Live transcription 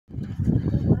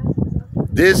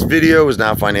This video is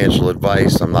not financial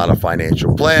advice. I'm not a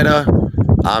financial planner.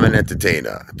 I'm an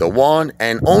entertainer. The one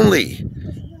and only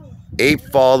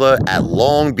Apefather at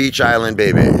Long Beach Island,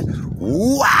 baby.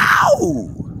 Wow!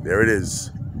 There it is.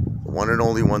 The one and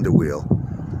only Wonder Wheel.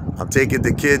 I'm taking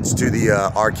the kids to the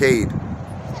arcade.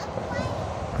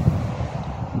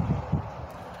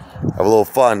 Have a little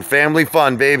fun. Family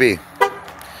fun, baby.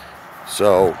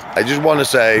 So, I just want to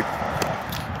say,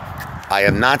 I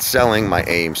am not selling my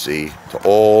AMC to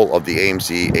all of the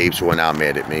AMC apes who are now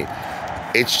mad at me.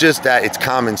 It's just that it's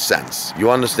common sense.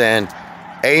 You understand?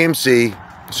 AMC,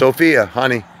 Sophia,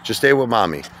 honey, just stay with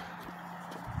mommy.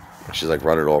 She's like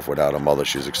running off without her mother.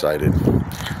 She's excited.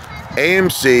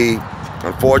 AMC,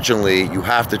 unfortunately, you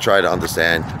have to try to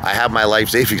understand. I have my life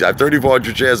savings. I have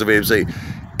 3,400 shares of AMC.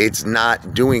 It's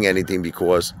not doing anything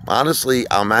because, honestly,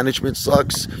 our management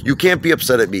sucks. You can't be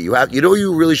upset at me. You know who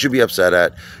you really should be upset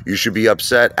at? You should be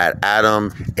upset at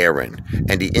Adam Aron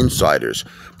and the insiders.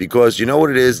 Because you know what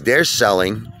it is? They're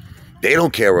selling. They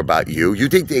don't care about you. You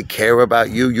think they care about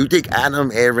you? You think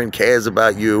Adam Aron cares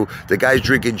about you? The guy's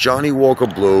drinking Johnny Walker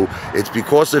Blue. It's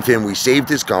because of him we saved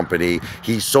his company.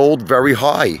 He sold very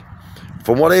high.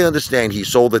 From what I understand, he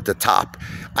sold at the top.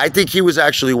 I think he was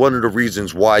actually one of the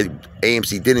reasons why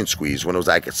AMC didn't squeeze when it was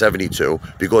like at 72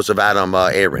 because of Adam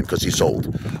Aron, because he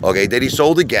sold. Okay, then he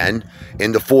sold again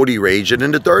in the 40 range and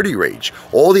in the 30 range.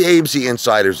 All the AMC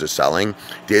insiders are selling.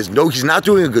 He's not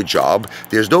doing a good job.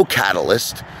 There's no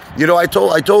catalyst. You know, I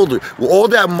told you, all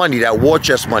that money, that war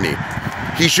chest money,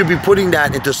 he should be putting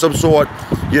that into some sort,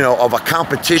 you know, of a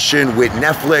competition with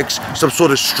Netflix, some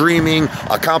sort of streaming,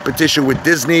 a competition with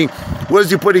Disney. What is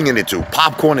he putting it into?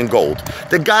 Popcorn and gold.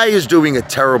 The guy is doing a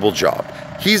terrible job.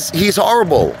 He's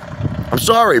horrible. I'm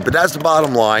sorry, but that's the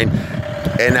bottom line.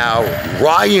 And now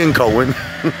Ryan Cohen,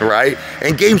 right?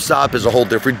 And GameStop is a whole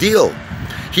different deal.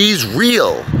 He's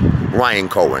real, Ryan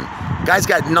Cohen. Guy's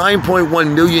got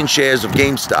 9.1 million shares of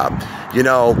GameStop. You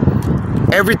know,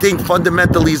 everything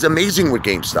fundamentally is amazing with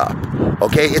GameStop.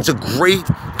 Okay, it's a great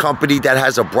company that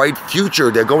has a bright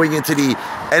future. They're going into the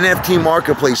NFT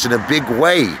marketplace in a big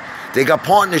way. They got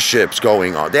partnerships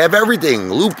going on. They have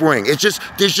everything, Loop Ring. There's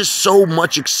just so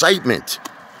much excitement.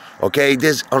 Okay,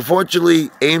 unfortunately,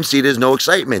 AMC, there's no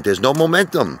excitement. There's no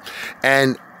momentum.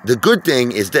 And the good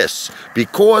thing is this,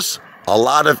 because a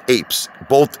lot of apes,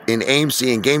 both in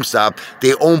AMC and GameStop,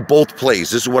 they own both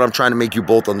plays. This is what I'm trying to make you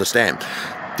both understand.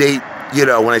 You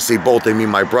know, when I say both, I mean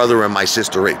my brother and my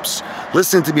sister apes.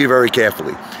 Listen to me very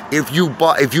carefully. If you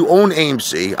own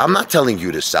AMC, I'm not telling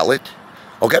you to sell it.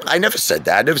 Okay, I never said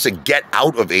that. I never said get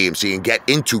out of AMC and get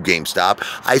into GameStop.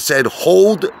 I said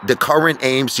hold the current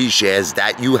AMC shares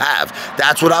that you have.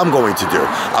 That's what I'm going to do.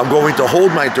 I'm going to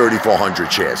hold my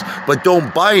 3,400 shares, but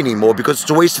don't buy anymore because it's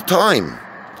a waste of time.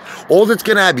 All that's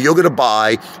going to happen, you're going to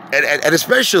buy, and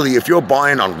especially if you're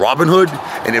buying on Robinhood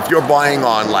and if you're buying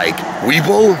on like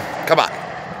Webull, come on.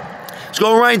 It's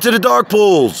going right into the dark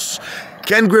pools.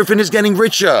 Ken Griffin is getting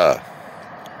richer.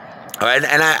 All right,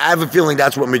 and I have a feeling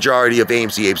that's what majority of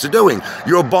AMC apes are doing.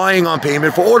 You're buying on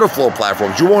payment for order flow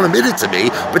platforms. You won't admit it to me,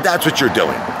 but that's what you're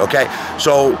doing, okay?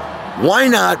 So why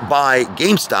not buy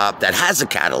GameStop that has a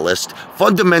catalyst,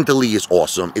 fundamentally is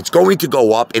awesome, it's going to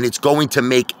go up, and it's going to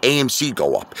make AMC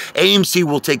go up. AMC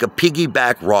will take a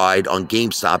piggyback ride on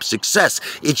GameStop's success.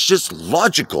 It's just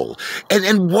logical.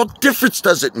 And what difference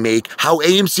does it make how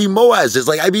AMC Moaz is?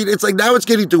 Like, I mean, it's like now it's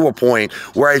getting to a point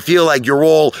where I feel like you're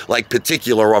all like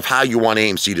particular of how you want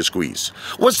AMC to squeeze.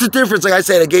 What's the difference? Like I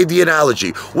said, I gave the analogy.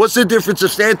 What's the difference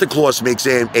if Santa Claus makes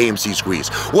AMC squeeze?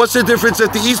 What's the difference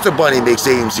if the Easter Bunny makes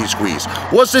AMC squeeze?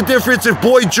 What's the difference if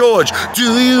Boy George, do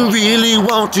you really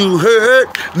want to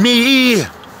hurt me?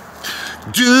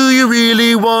 Do you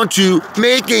really want to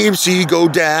make AMC go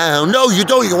down? No, you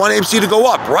don't. You want AMC to go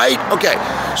up, right? Okay,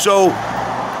 so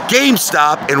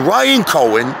GameStop and Ryan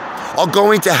Cohen are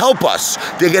going to help us.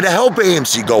 They're going to help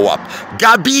AMC go up.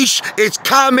 Gabish, it's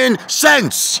common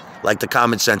sense. Like the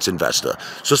common sense investor.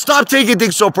 So stop taking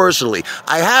things so personally.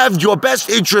 I have your best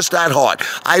interest at heart.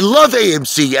 I love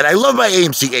AMC and I love my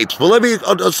AMC apes, but let me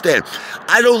understand.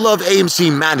 I don't love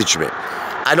AMC management.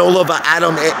 I don't love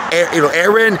Adam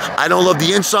Aron. I don't love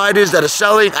the insiders that are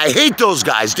selling. I hate those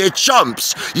guys. They're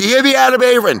chumps. You hear me, Adam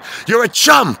Aron? You're a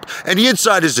chump. And the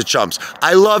insiders are chumps.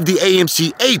 I love the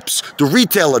AMC apes, the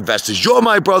retail investors. You're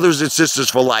my brothers and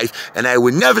sisters for life, and I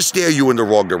would never steer you in the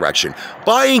wrong direction.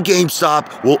 Buying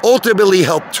GameStop will ultimately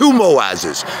help two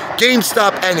Moazes,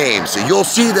 GameStop and AMC. You'll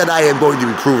see that I am going to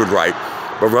be proven right.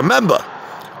 But remember,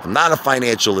 I'm not a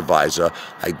financial advisor.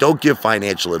 I don't give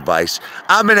financial advice.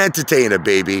 I'm an entertainer,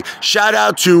 baby. Shout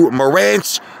out to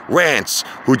Marantz Rants,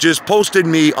 who just posted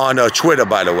me on Twitter,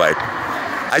 by the way.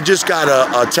 I just got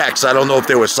a text. I don't know if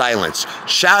there was silence.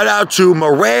 Shout out to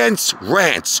Marantz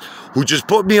Rants, who just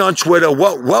put me on Twitter,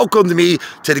 welcomed me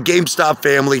to the GameStop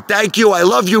family. Thank you. I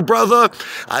love you, brother.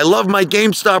 I love my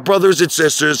GameStop brothers and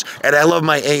sisters, and I love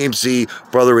my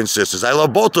AMC brother and sisters. I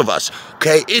love both of us,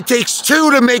 okay? It takes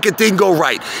two to make a thing go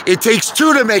right. It takes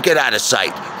two to make it out of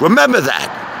sight. Remember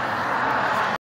that.